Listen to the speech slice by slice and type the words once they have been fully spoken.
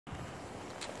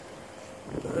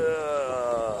What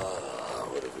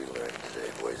have we learned today,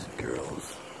 boys and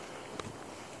girls?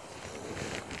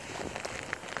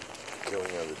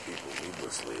 Killing other people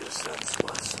needlessly is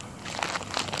senseless.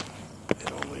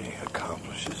 It only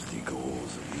accomplishes the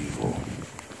goals of evil,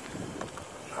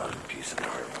 not of peace and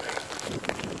harmony.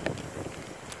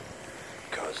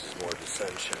 It causes more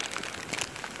dissension.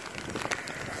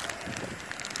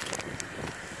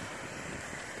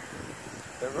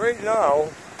 And right now,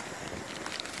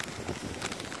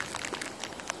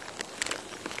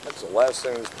 that's the last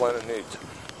thing this planet needs.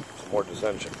 Some more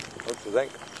dissension. What do you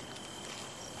think?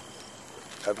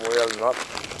 Haven't we had enough?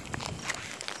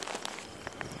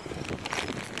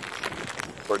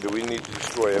 Or do we need to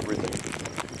destroy everything?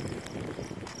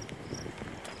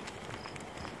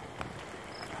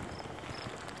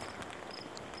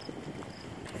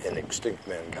 And extinct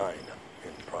mankind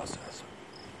in the process?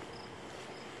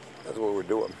 That's what we're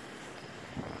doing.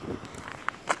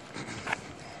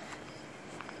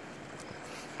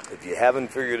 If you haven't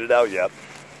figured it out yet,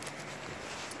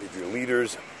 if your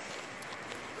leaders,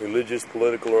 religious,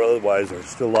 political, or otherwise, are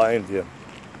still lying to you,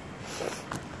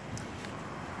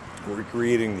 we're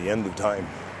creating the end of time.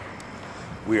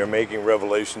 We are making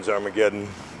Revelations, Armageddon,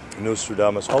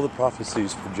 Nostradamus, all the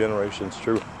prophecies for generations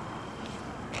true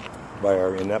by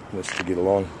our ineptness to get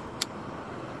along.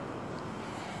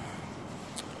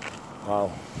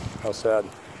 Wow, how sad.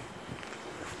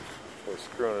 We're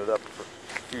screwing it up for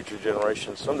future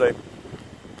generations. Someday,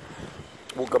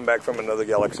 we'll come back from another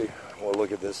galaxy, we'll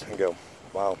look at this and go,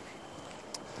 wow.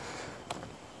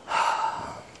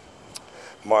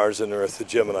 Mars and Earth, the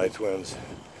Gemini twins.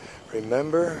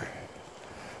 Remember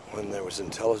when there was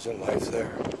intelligent life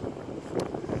there?